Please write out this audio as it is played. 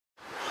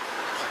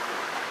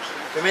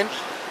women.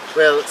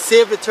 Well,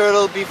 Save the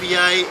Turtle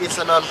BVI is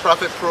a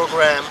non-profit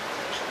program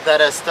that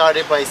is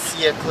started by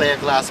Sia Claire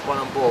Glass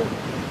Bowl,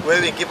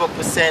 where we give a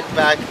percent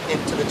back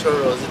into the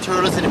turtles. The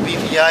turtles in the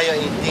BVI are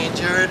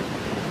endangered.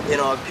 You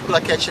know, people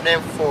are catching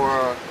them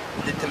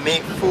to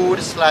make food /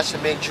 to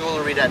make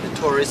jewelry that the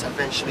tourists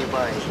eventually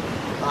buy.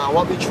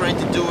 What we're trying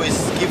to do is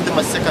give them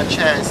a second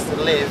chance to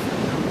live,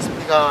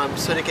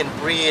 so they can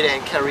breed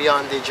and carry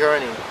on their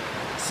journey.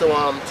 So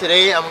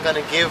today I'm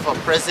gonna give a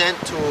present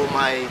to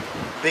my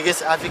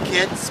biggest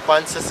advocate,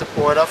 sponsor,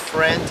 supporter,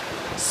 friend,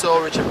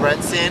 so Richard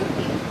Branson.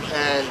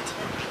 And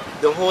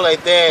the whole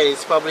idea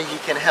is probably he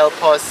can help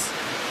us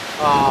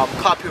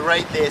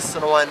copyright this so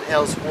no one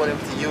else won't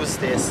be able to use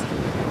this,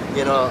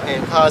 you know,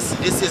 and because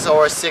this is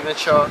our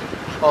signature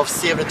of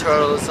Save the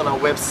Turtles on our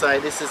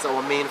website. This is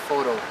our main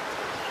photo.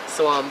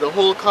 So the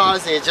whole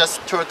cause is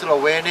just turtle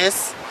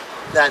awareness,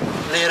 that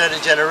later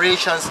the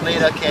generations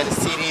later can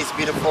see these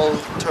beautiful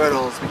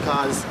turtles,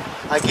 because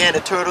again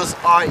the turtles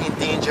are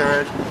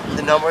endangered,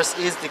 the numbers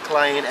is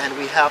declining, and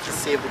we have to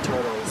save the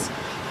turtles.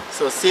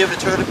 So Save the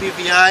Turtle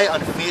BVI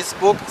on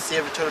Facebook,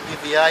 Save the Turtle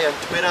BVI on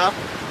Twitter.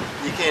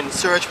 You can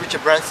search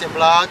Richard Branson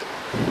blog,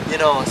 you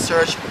know,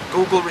 search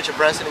Google Richard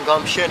Branson and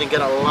Gumption and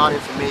get a lot of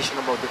information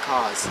about the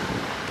cause.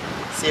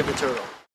 Save the turtle.